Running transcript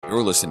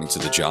You're listening to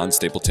the John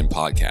Stapleton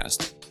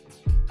Podcast.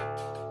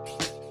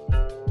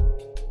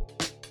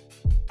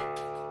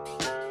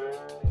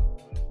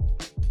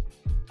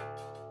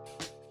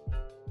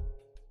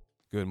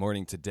 Good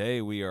morning.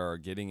 Today we are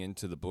getting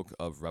into the book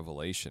of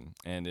Revelation.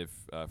 And if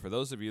for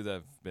those of you that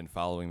have been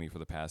following me for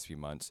the past few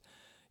months,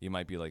 you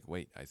might be like,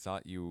 wait, I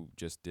thought you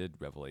just did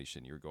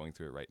Revelation. You're going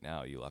through it right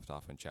now. You left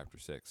off in chapter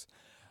 6.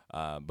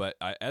 But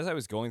as I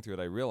was going through it,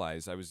 I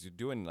realized I was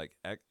doing like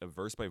a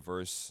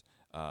verse-by-verse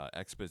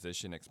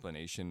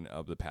explanation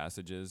of the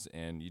passages,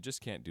 and you just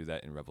can't do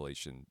that in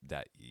Revelation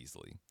that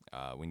easily.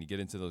 When you get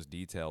into those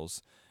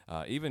details,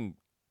 even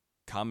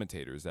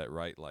commentators that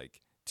write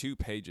like 2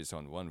 pages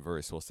on one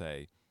verse will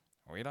say,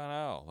 we don't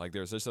know. Like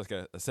there's just like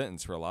a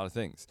sentence for a lot of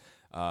things.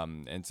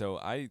 And so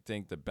I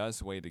think the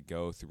best way to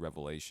go through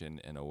Revelation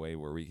in a way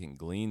where we can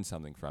glean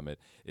something from it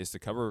is to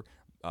cover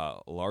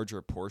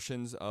larger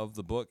portions of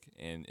the book,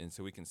 and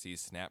so we can see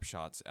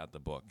snapshots at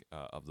the book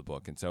of the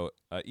book. And so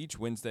each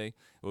Wednesday,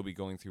 we'll be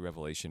going through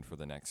Revelation for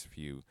the next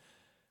few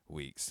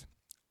weeks.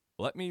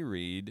 Let me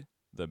read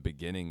the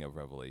beginning of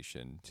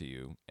Revelation to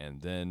you,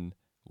 and then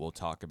we'll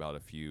talk about a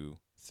few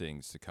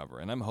things to cover.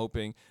 And I'm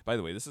hoping, by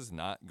the way, this is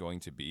not going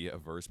to be a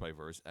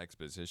verse-by-verse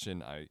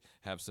exposition. I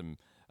have some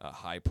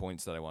high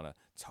points that I want to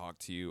talk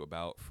to you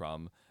about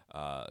from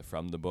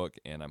the book,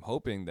 and I'm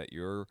hoping that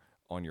you're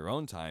on your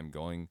own time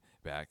going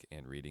back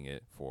and reading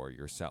it for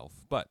yourself.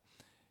 But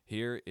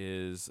here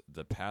is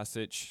the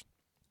passage,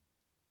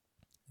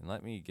 and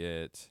let me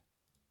get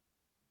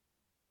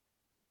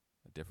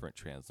a different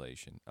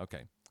translation.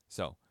 Okay,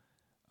 so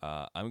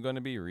I'm going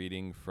to be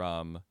reading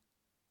from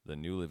the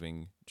New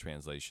Living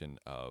Translation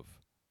of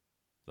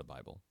the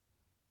Bible.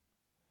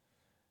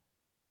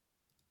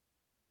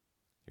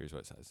 Here's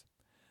what it says.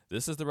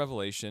 This is the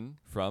revelation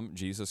from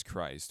Jesus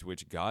Christ,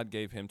 which God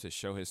gave him to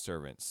show his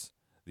servants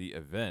the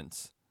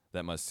events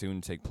that must soon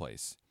take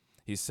place.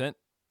 He sent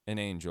an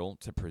angel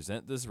to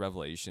present this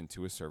revelation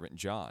to his servant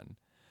John,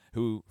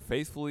 who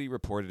faithfully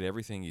reported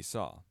everything he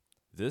saw.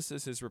 This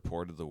is his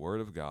report of the word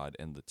of God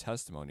and the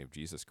testimony of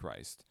Jesus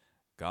Christ.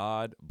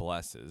 God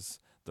blesses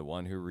the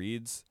one who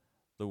reads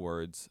the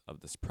words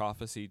of this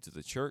prophecy to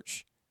the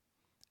church,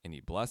 and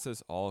he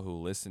blesses all who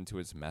listen to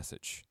his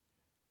message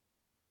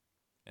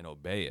and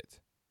obey it.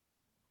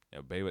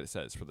 Obey what it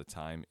says, for the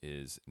time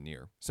is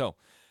near. So,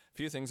 a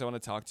few things I want to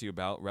talk to you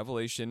about.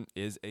 Revelation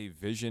is a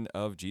vision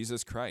of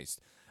Jesus Christ.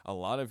 A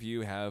lot of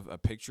you have a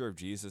picture of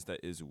Jesus that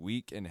is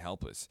weak and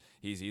helpless.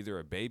 He's either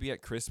a baby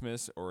at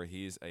Christmas or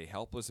he's a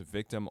helpless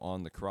victim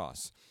on the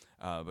cross.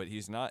 But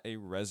he's not a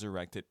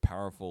resurrected,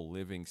 powerful,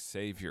 living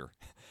Savior.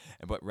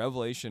 But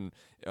Revelation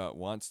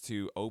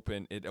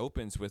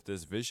opens with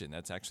this vision.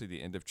 That's actually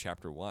the end of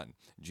chapter 1.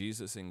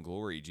 Jesus in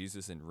glory,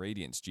 Jesus in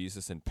radiance,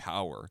 Jesus in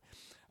power.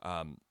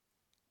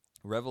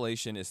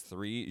 Revelation is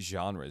 3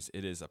 genres.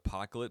 It is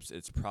apocalypse,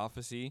 it's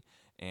prophecy,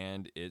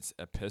 and it's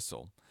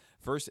epistle.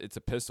 First, it's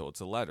epistle.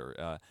 It's a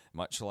letter,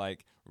 much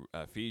like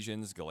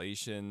Ephesians,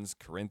 Galatians,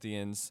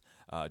 Corinthians.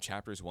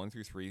 Chapters 1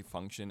 through 3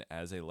 function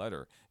as a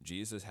letter.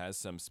 Jesus has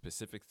some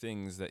specific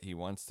things that he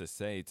wants to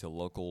say to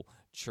local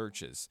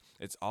churches.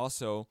 It's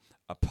also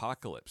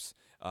apocalypse.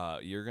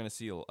 You're going to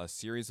see a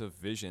series of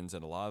visions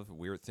and a lot of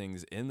weird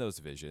things in those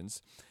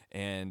visions,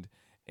 and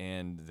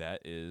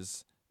that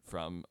is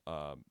from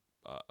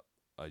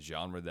a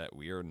genre that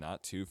we are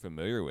not too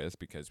familiar with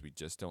because we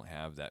just don't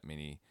have that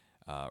many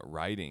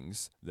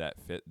writings that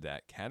fit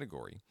that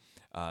category.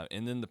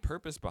 And then the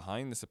purpose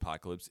behind this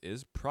apocalypse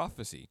is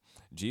prophecy.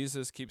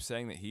 Jesus keeps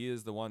saying that he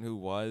is the one who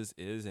was,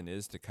 is, and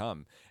is to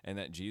come. And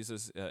that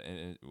Jesus,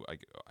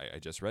 I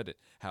just read it,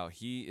 how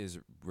he is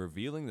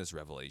revealing this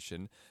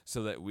revelation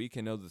so that we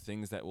can know the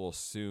things that will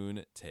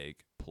soon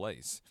take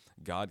place.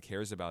 God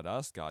cares about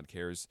us. God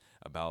cares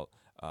about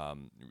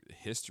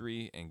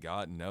history, and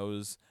God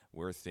knows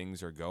where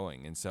things are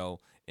going. And so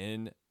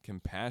in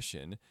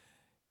compassion,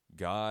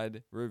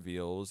 God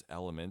reveals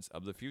elements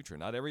of the future.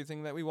 Not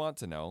everything that we want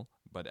to know,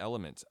 but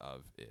elements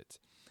of it.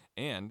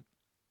 And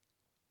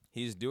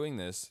he's doing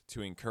this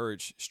to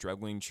encourage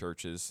struggling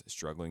churches,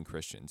 struggling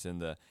Christians. In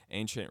the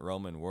ancient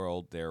Roman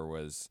world, there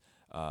was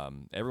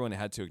everyone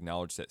had to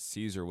acknowledge that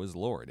Caesar was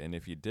Lord. And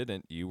if you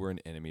didn't, you were an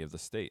enemy of the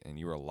state, and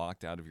you were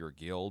locked out of your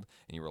guild,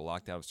 and you were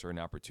locked out of certain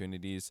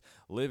opportunities.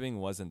 Living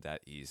wasn't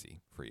that easy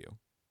for you.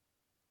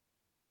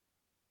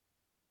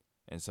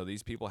 And so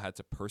these people had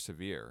to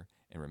persevere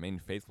and remain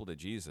faithful to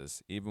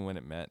Jesus, even when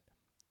it meant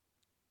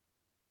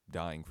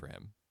dying for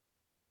him.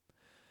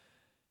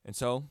 And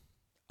so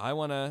I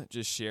want to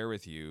just share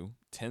with you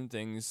 10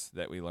 things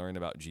that we learn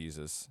about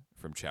Jesus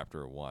from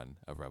chapter 1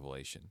 of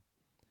Revelation.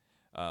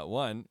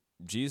 1,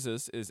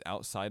 Jesus is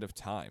outside of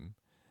time.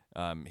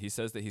 He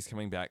says that he's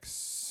coming back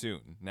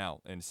soon.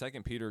 Now, in 2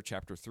 Peter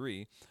chapter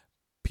 3,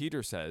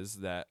 Peter says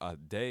that a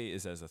day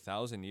is as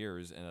 1,000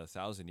 years, and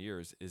 1,000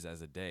 years is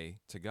as a day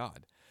to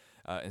God.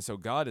 And so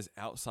God is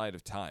outside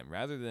of time.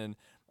 Rather than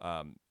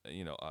a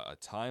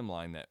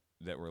timeline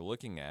that we're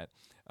looking at,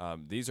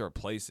 These are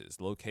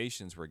places,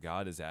 locations where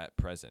God is at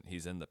present.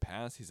 He's in the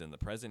past, he's in the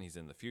present, he's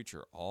in the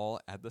future, all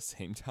at the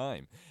same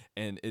time.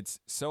 And it's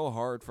so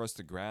hard for us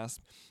to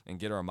grasp and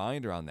get our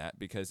mind around that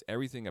because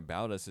everything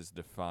about us is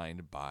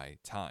defined by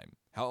time.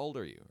 How old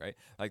are you, right?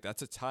 Like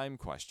that's a time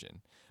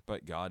question,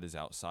 but God is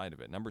outside of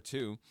it. Number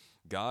 2,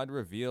 God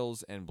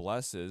reveals and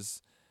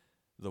blesses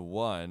the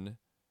one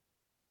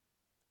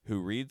who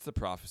reads the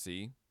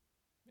prophecy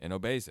and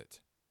obeys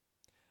it.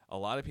 A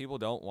lot of people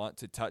don't want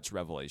to touch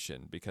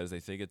Revelation because they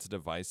think it's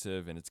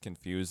divisive and it's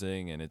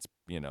confusing and it's,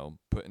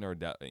 putting our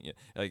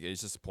like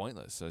it's just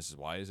pointless. So this is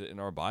why is it in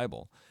our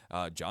Bible?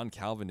 John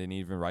Calvin didn't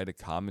even write a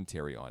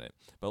commentary on it.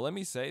 But let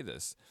me say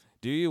this.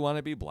 Do you want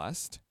to be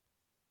blessed?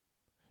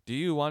 Do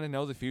you want to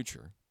know the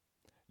future?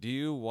 Do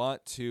you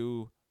want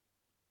to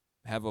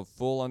have a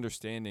full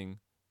understanding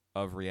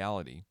of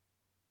reality?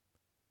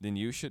 Then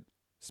you should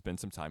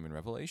spend some time in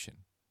Revelation.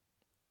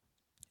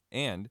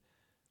 And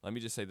let me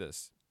just say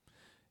this.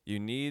 You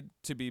need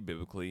to be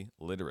biblically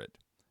literate.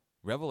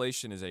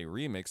 Revelation is a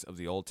remix of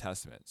the Old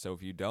Testament. So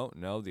if you don't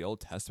know the Old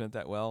Testament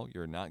that well,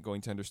 you're not going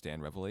to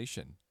understand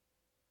Revelation.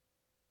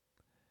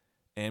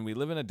 And we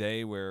live in a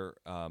day where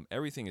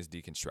everything is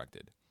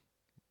deconstructed.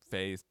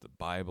 Faith, the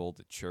Bible,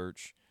 the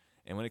church.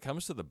 And when it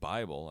comes to the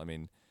Bible, I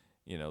mean,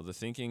 the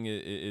thinking,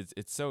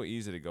 it's so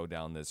easy to go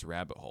down this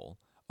rabbit hole.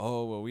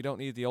 Oh, well, we don't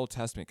need the Old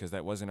Testament because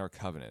that wasn't our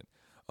covenant.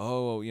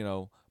 Oh,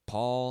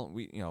 Paul,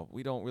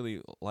 we don't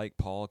really like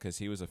Paul because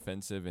he was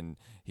offensive and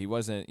he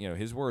wasn't,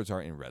 his words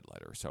aren't in red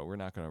letter, so we're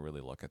not going to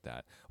really look at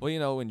that.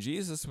 Well, when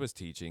Jesus was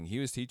teaching, he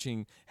was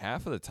teaching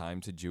half of the time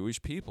to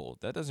Jewish people.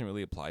 That doesn't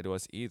really apply to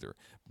us either.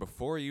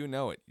 Before you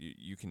know it,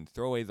 you can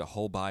throw away the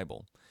whole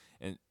Bible.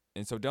 And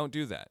so don't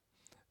do that.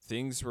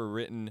 Things were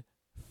written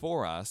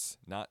for us,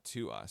 not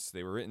to us.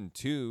 They were written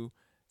to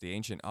the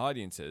ancient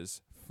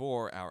audiences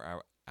for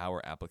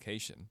our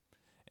application.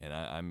 And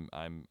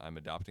I'm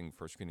adopting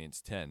 1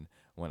 Corinthians 10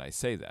 when I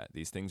say that.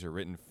 These things are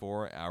written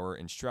for our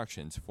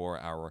instructions, for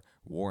our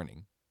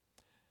warning.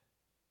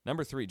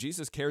 Number 3,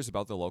 Jesus cares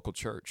about the local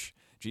church.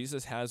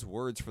 Jesus has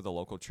words for the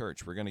local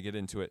church. We're going to get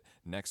into it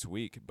next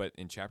week, but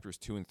in chapters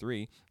 2 and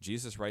 3,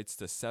 Jesus writes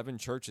to 7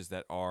 churches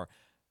that are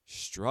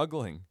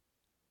struggling,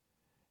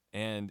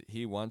 and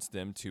he wants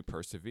them to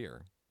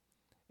persevere.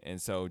 And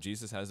so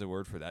Jesus has a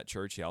word for that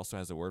church. He also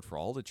has a word for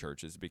all the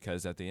churches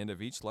because at the end of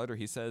each letter,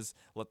 he says,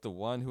 let the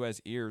one who has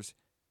ears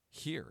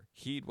hear,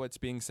 heed what's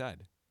being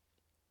said.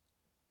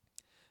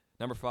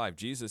 Number 5,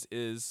 Jesus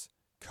is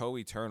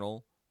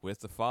co-eternal with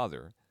the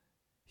Father.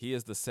 He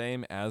is the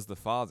same as the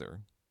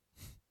Father.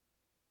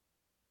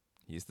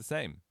 He's the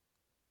same.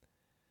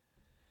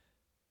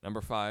 Number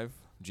 5,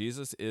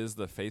 Jesus is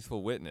the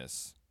faithful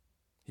witness.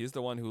 He's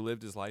the one who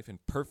lived his life in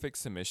perfect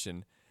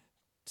submission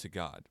to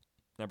God.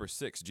 Number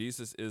 6,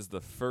 Jesus is the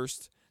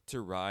first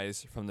to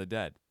rise from the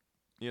dead.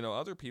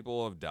 Other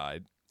people have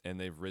died and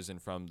they've risen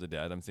from the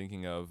dead. I'm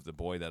thinking of the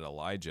boy that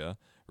Elijah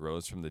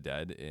rose from the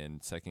dead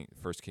in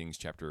 1 Kings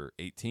chapter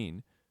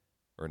 18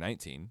 or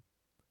 19.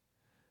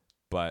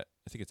 But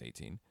I think it's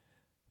 18.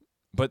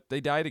 But they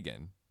died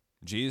again.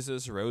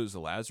 Jesus rose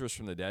Lazarus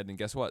from the dead, and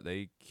guess what?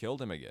 They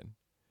killed him again.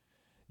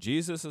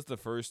 Jesus is the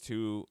first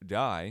to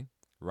die,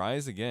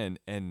 rise again,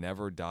 and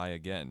never die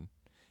again.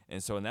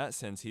 And so in that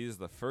sense, he is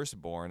the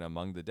firstborn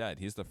among the dead.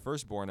 He's the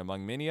firstborn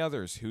among many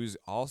others who's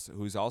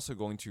also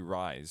going to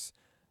rise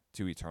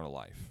to eternal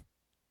life.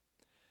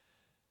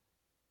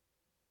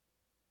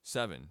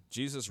 7,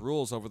 Jesus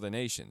rules over the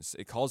nations.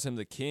 It calls him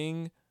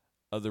the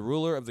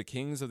ruler of the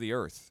kings of the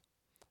earth.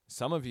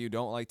 Some of you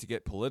don't like to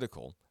get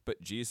political,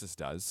 but Jesus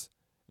does.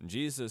 And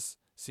Jesus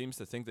seems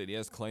to think that he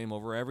has claim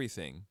over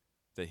everything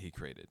that he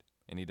created,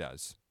 and he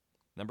does.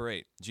 Number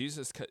 8,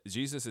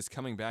 Jesus is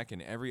coming back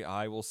and every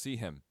eye will see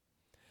him.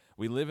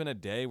 We live in a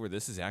day where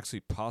this is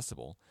actually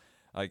possible.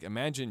 Like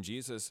imagine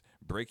Jesus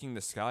breaking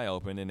the sky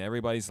open and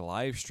everybody's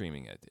live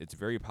streaming it. It's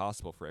very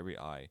possible for every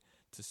eye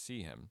to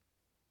see him.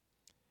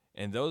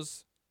 And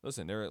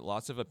there are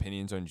lots of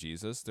opinions on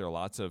Jesus. There are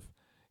lots of,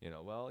 I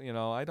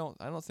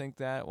don't think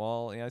that.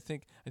 Well, I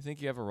think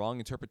you have a wrong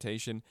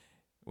interpretation.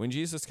 When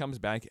Jesus comes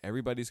back,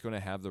 everybody's going to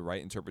have the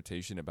right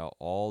interpretation about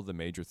all the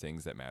major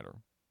things that matter.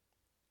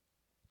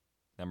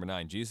 Number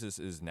 9, Jesus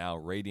is now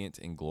radiant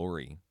in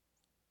glory.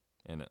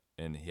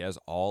 And he has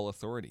all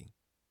authority.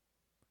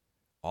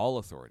 All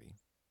authority.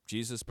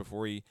 Jesus,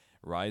 before he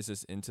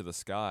rises into the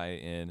sky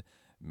in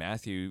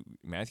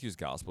Matthew's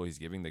gospel, he's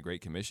giving the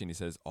Great Commission. He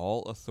says,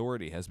 all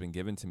authority has been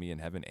given to me in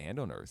heaven and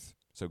on earth.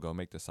 So go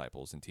make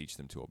disciples and teach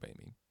them to obey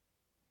me.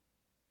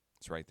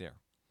 It's right there.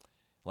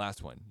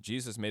 Last one.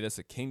 Jesus made us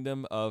a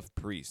kingdom of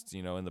priests.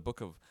 In the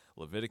book of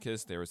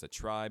Leviticus, there was a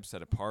tribe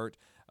set apart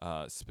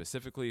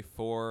specifically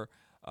for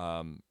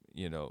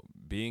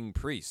being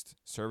priest,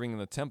 serving in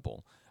the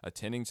temple,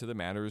 attending to the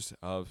matters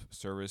of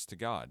service to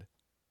God.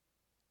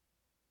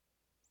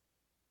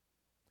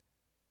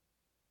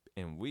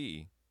 And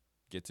we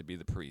get to be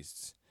the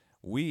priests.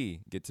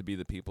 We get to be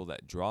the people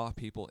that draw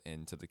people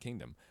into the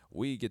kingdom.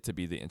 We get to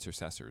be the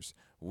intercessors.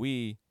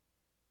 We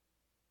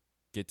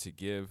get to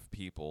give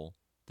people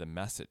the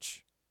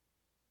message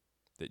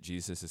that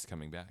Jesus is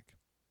coming back.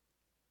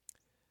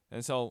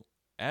 And so,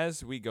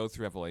 as we go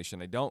through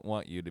Revelation, I don't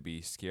want you to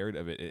be scared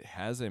of it. It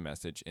has a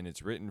message, and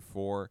it's written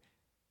for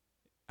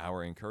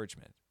our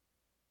encouragement.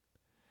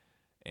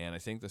 And I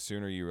think the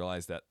sooner you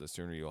realize that, the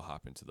sooner you'll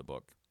hop into the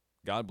book.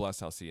 God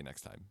bless. I'll see you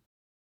next time.